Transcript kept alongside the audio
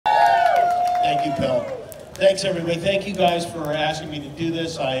Thank you, Bill. Thanks, everybody. Thank you guys for asking me to do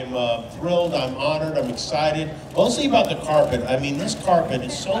this. I'm thrilled, I'm honored, I'm excited. Mostly about the carpet. I mean, this carpet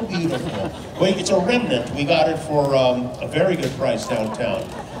is so beautiful. Wait, it's a remnant. We got it for a very good price downtown.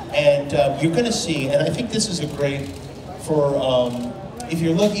 And you're going to see, and I think this is a great, if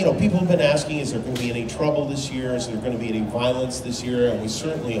you're looking, you know, people have been asking, is there going to be any trouble this year? Is there going to be any violence this year? And we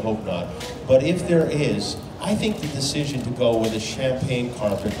certainly hope not. But if there is, I think the decision to go with a champagne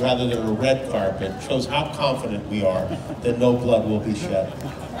carpet rather than a red carpet shows how confident we are that no blood will be shed.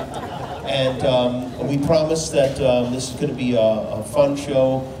 And we promise that this is going to be a fun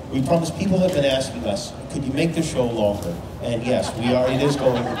show. We promise, people have been asking us, could you make the show longer? And yes, we are. It is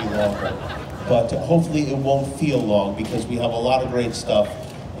going to be longer. But hopefully it won't feel long because we have a lot of great stuff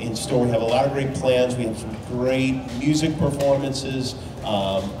in store. We have a lot of great plans. We have some great music performances.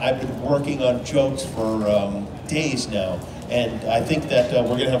 I've been working on jokes for days now. And I think that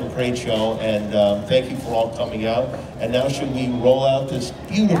we're going to have a great show. And thank you for all coming out. And now should we roll out this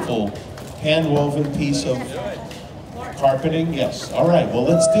beautiful hand-woven piece of carpeting? Yes. All right. Well,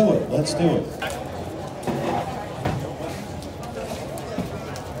 let's do it. Let's do it.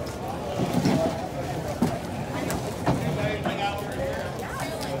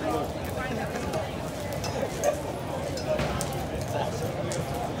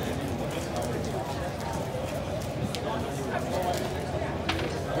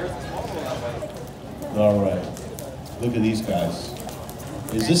 All right, look at these guys.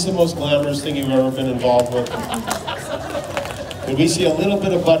 Is this the most glamorous thing you've ever been involved with? Could we see a little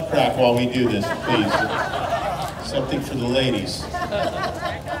bit of butt crack while we do this, please? Something for the ladies.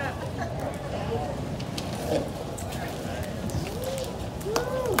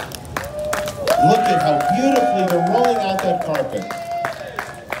 Look at how beautifully they're rolling out that carpet.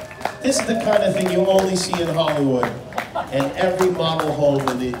 This is the kind of thing you only see in Hollywood and every model home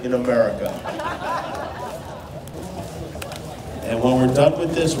in America. And when we're done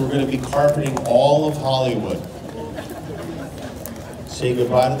with this, we're going to be carpeting all of Hollywood. Say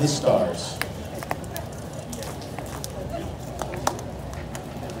goodbye to the stars.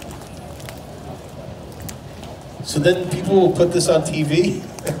 So then people will put this on TV?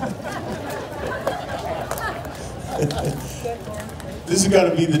 This has got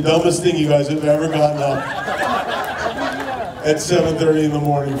to be the dumbest thing you guys have ever gotten up at 7:30 in the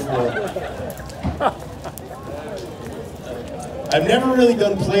morning for. I've never really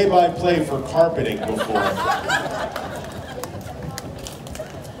done play-by-play for carpeting before.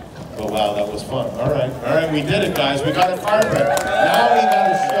 Oh wow, that was fun. All right, we did it, guys. We got a carpet. Now we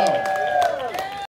got a show.